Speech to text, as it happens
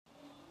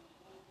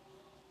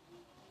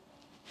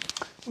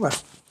Well,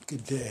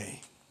 good day.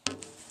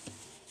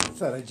 I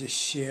thought I'd just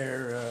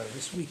share.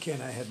 This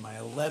weekend I had my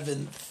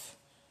 11th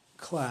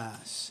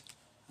class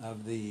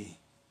of the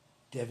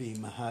Devi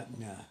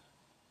Mahatmya,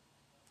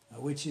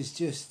 which is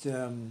just,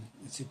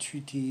 it's a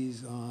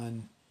treatise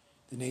on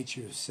the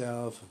nature of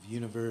self, of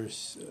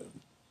universe.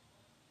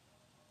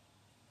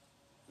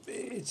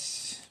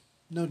 It's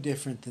no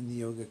different than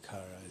the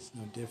Yogacara. It's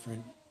no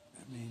different,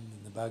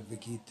 than the Bhagavad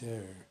Gita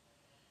or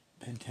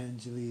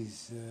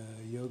Patanjali's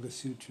Yoga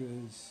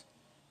Sutras,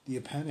 the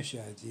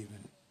Upanishads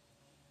even.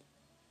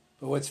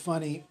 But what's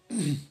funny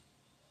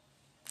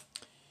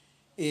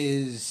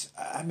is,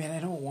 I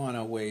don't want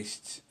to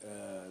waste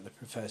the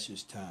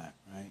professor's time,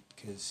 right?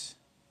 Because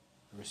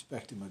I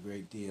respect him a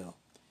great deal.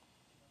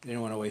 I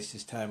didn't want to waste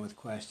his time with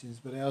questions,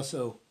 but I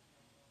also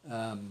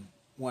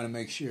want to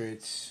make sure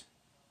it's,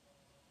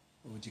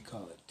 what would you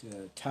call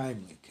it,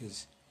 timely,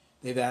 because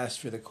they've asked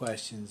for the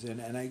questions,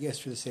 and I guess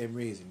for the same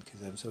reason,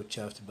 because I'm so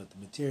chuffed about the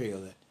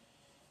material that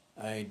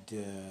I'd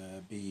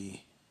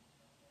be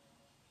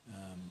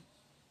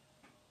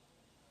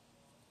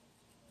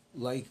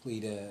likely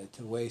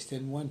to waste.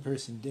 And one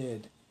person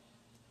did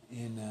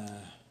in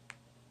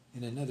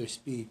another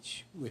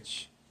speech,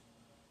 which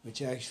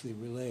actually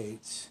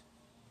relates,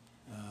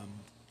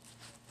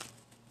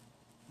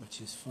 which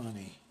is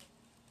funny.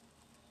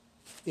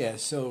 Yeah,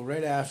 so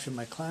right after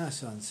my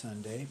class on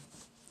Sunday,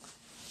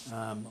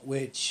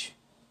 which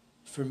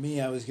for me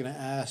I was going to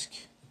ask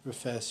the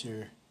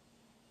professor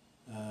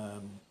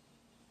a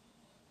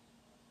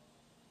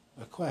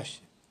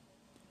question.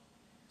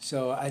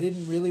 So I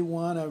didn't really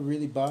want to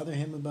really bother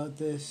him about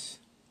this.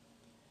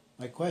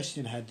 My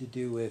question had to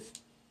do with,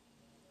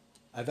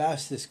 I've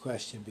asked this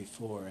question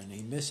before and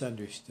he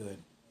misunderstood.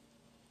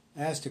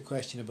 I asked a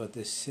question about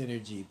this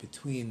synergy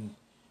between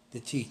the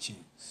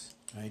teachings,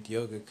 right?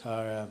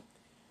 Yogacara,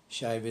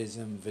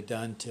 Shaivism,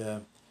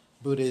 Vedanta,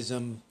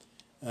 Buddhism,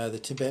 the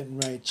Tibetan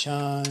Rite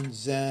Chan,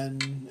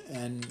 Zen,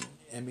 and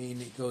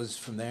it goes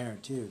from there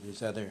too.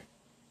 There's other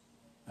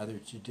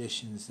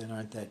traditions that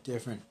aren't that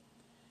different.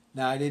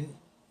 Now I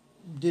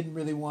didn't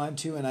really want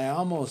to, and I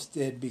almost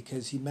did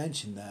because he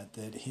mentioned that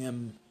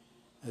him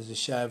as a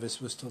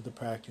Shaivist was told to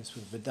practice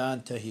with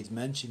Vedanta. He's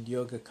mentioned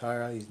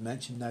Yogacara, he's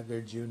mentioned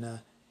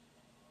Nagarjuna.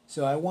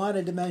 So I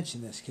wanted to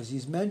mention this because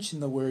he's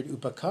mentioned the word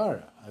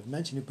upakara. I've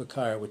mentioned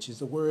upakara, which is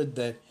the word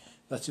that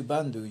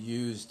Vasubandhu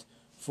used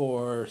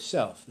for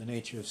self, the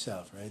nature of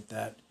self, right?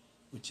 That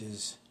which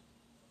is,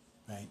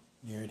 right,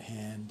 near at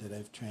hand that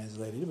I've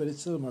translated, but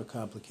it's a little more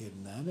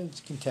complicated than that. It's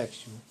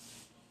contextual.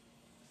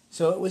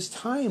 So it was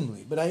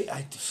timely, but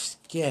I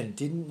again,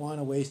 didn't want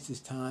to waste his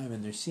time,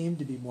 and there seemed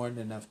to be more than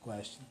enough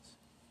questions.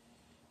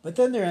 But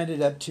then there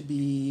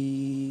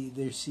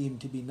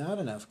seemed to be not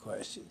enough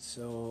questions.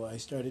 So I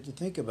started to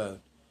think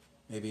about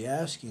maybe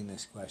asking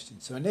this question.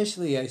 So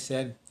initially I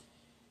said,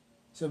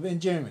 so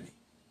in Germany,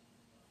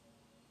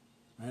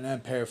 right?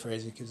 I'm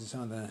paraphrasing because it's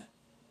on the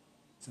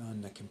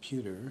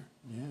computer,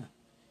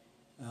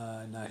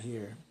 not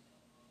here.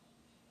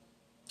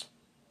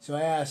 So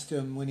I asked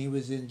him when he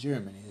was in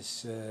Germany. This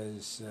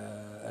says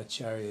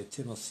Acharya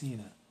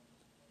Timalsina.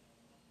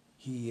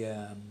 He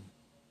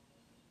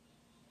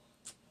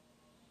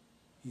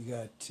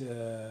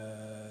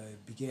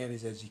began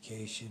his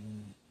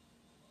education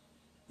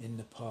in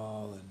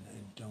Nepal,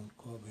 and don't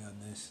quote me on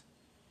this.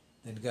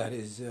 Then got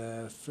his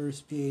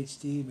first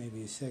PhD,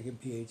 maybe his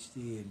second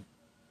PhD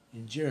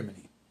in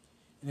Germany.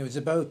 And it was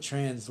about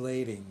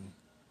translating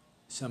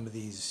some of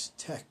these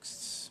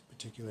texts,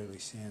 particularly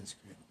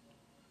Sanskrit.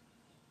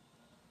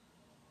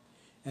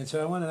 And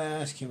so I wanted to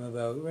ask him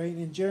about, right,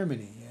 in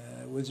Germany,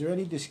 was there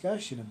any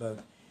discussion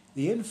about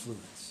the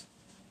influence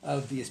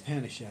of the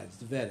Upanishads,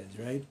 the Vedas,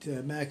 right?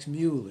 Max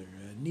Mueller,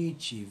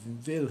 Nietzsche,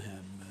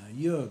 Wilhelm,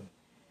 Jung.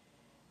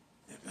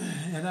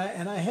 And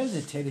I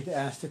hesitated to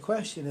ask the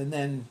question, and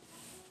then,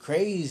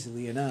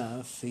 crazily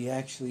enough, he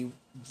actually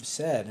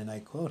said, and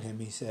I quote him,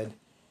 he said,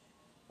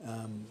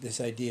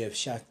 this idea of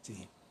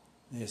Shakti,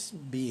 this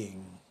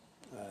being,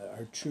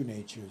 our true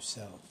nature of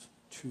self,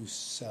 true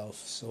self,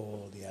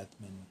 soul, the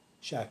Atman,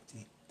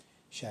 Shakti,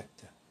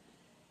 Shakta,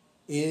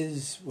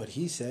 is what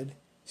he said,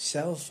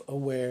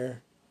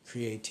 self-aware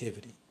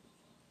creativity.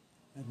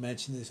 I've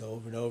mentioned this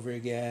over and over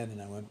again,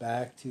 and I went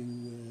back to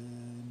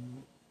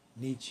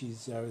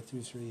Nietzsche's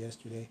Zarathustra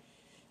yesterday,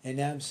 and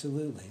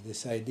absolutely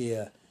this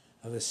idea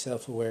of a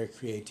self-aware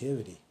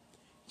creativity,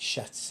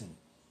 Schatzen.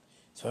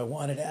 So I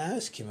wanted to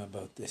ask him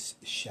about this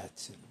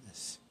Schatzen,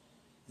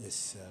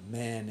 this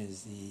man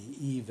is the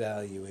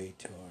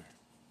evaluator.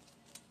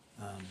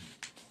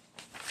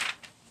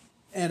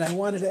 And I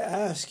wanted to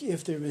ask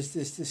if there was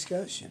this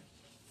discussion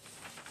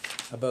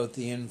about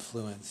the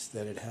influence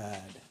that it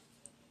had.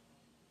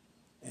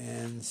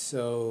 And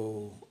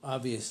so,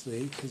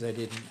 obviously, because I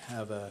didn't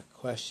have a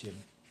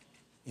question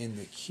in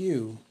the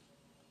queue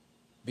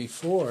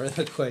before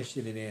the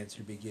question and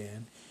answer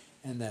began,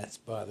 and that's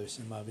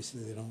bothersome.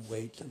 Obviously, they don't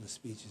wait till the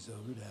speech is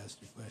over to ask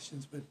their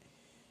questions, but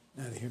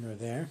neither here nor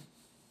there.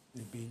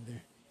 They're being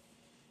there.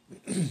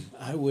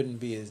 I wouldn't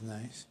be as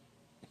nice.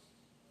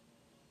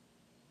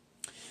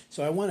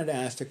 So I wanted to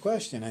ask the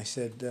question. I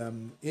said,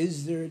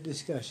 is there a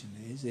discussion?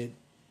 Is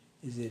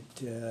it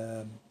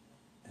them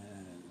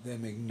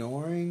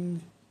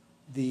ignoring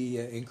the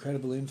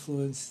incredible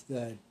influence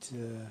that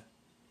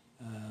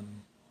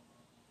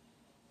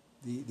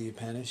the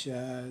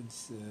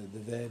Upanishads, the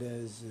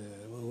Vedas,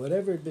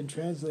 whatever had been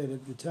translated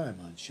at the time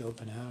on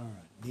Schopenhauer,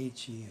 on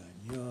Nietzsche,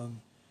 on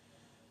Jung,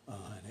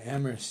 on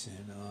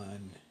Emerson,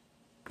 on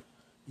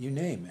you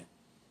name it.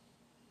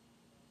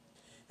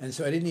 And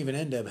so I didn't even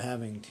end up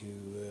having to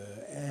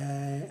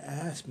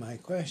ask my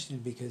question,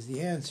 because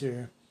the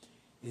answer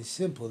is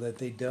simple, that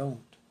they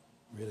don't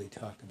really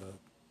talk about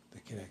the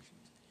connections.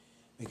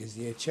 Because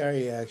the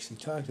Acharya actually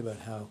talked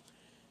about how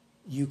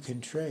you can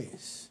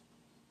trace,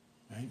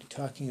 right?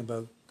 Talking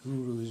about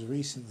gurus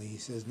recently, he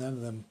says none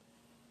of them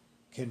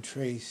can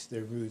trace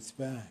their roots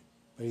back.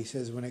 But he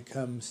says when it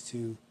comes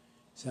to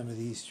some of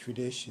these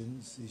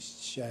traditions,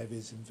 these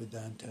Shaivism,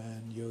 Vedanta,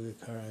 and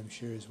Yogacara, I'm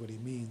sure is what he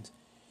means,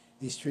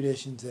 these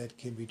traditions that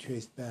can be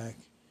traced back,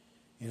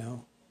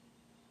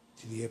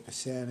 to the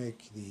Epicenic,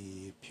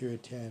 the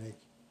Puritanic,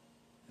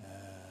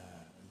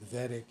 the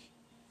Vedic.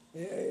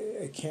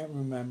 I can't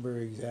remember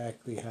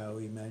exactly how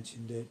he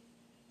mentioned it,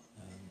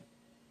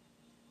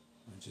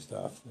 just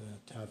off the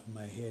top of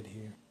my head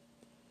here.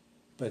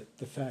 But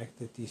the fact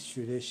that these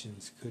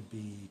traditions could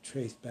be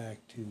traced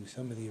back to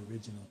some of the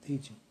original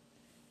teaching,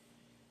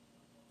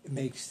 it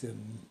makes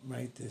them,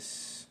 right,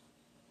 this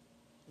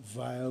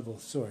viable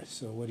source.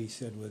 So what he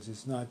said was,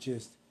 it's not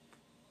just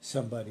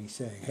somebody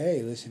saying,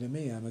 hey, listen to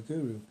me, I'm a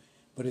guru,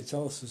 but it's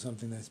also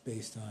something that's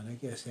based on, I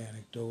guess,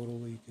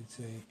 anecdotal, you could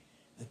say,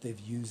 that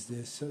they've used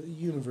this,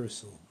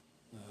 universal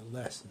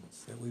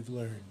lessons that we've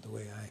learned, the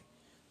way I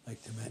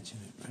like to mention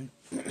it, right?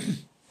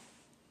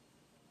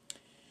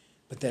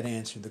 But that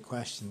answered the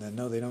question that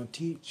no, they don't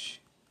teach.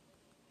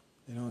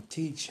 They don't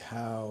teach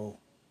how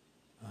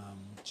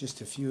just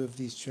a few of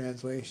these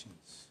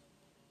translations,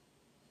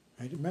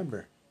 right?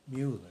 Remember,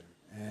 Mueller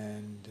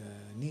and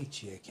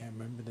Nietzsche, I can't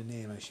remember the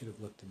name, I should have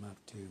looked him up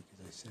too,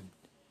 because I said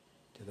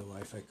to the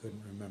wife I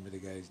couldn't remember the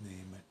guy's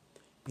name, but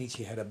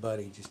Nietzsche had a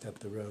buddy just up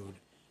the road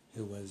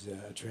who was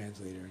a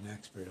translator, an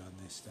expert on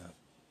this stuff.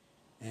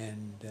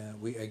 And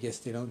I guess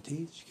they don't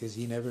teach, because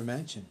he never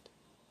mentioned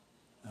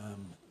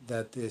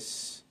that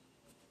this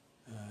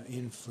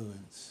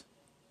influence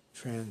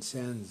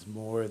transcends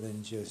more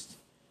than just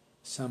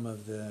some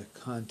of the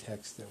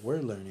context that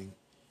we're learning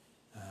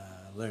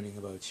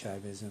about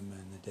Shaivism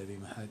and the Devi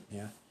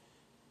Mahatmya.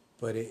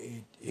 But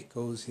it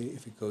goes,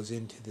 if it goes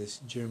into this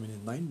German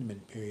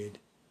Enlightenment period,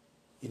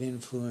 it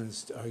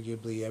influenced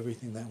arguably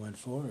everything that went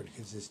forward,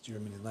 because this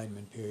German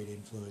Enlightenment period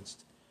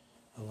influenced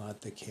a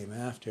lot that came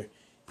after.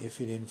 If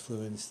it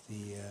influenced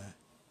the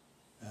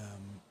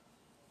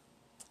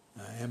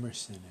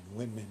Emerson and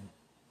Whitman,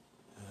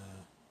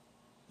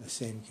 the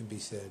same can be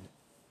said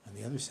on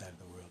the other side of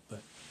the world.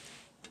 But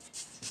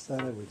just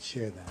thought I would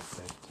share that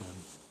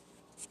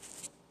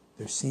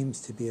there seems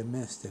to be a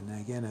mist. And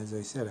again, as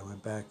I said, I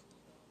went back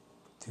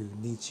to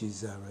Nietzsche's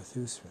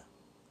Zarathustra.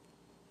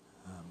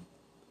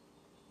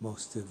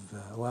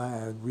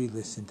 I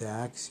re-listened to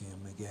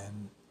Axiom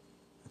again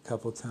a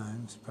couple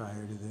times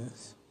prior to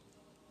this,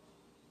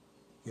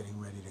 getting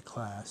ready to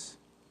class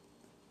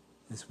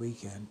this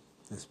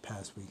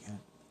past weekend.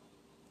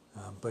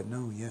 But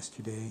no,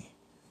 yesterday,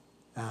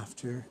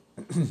 after,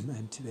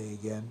 and today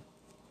again,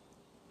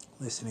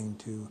 listening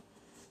to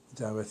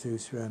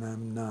Zarathustra, and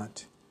I'm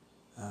not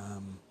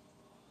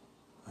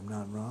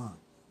wrong.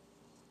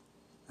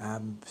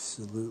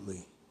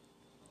 Absolutely.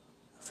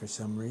 For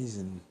some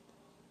reason,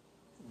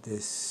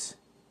 this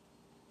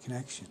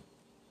connection,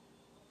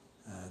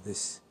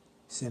 this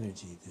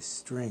synergy, this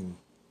string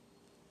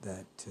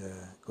that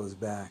goes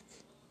back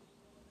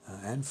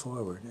and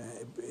forward.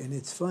 And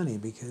it's funny,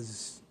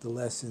 because the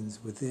lessons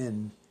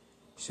within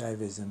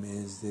Shaivism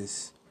is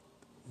this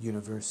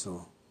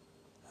universal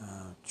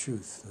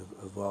truth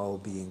of all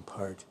being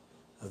part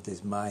of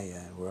this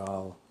Maya, and we're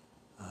all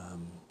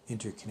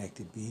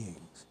interconnected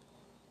beings.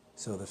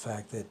 So the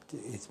fact that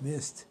it's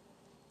missed,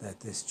 that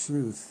this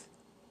truth,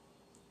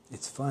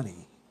 it's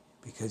funny,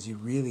 because you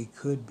really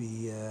could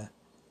be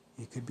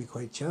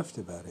quite chuffed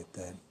about it,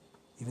 that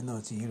even though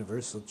it's a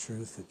universal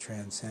truth that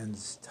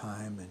transcends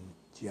time and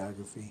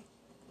geography,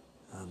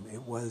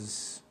 it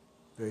was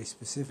very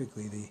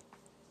specifically the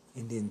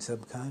Indian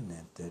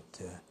subcontinent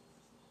that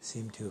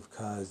seemed to have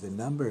caused a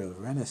number of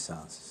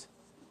Renaissance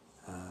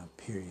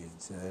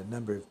periods, a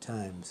number of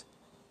times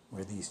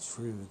where these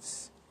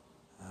truths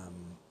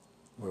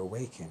were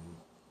awakened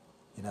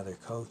in other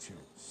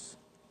cultures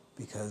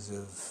because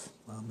of,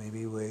 well,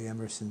 maybe the way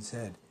Emerson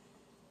said,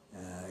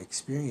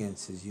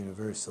 experience is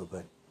universal,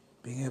 but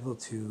being able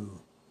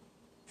to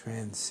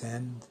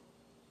transcend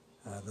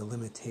the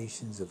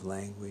limitations of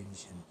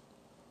language and,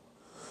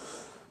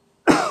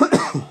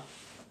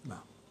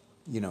 well,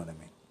 you know what I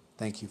mean.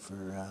 Thank you for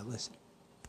listening.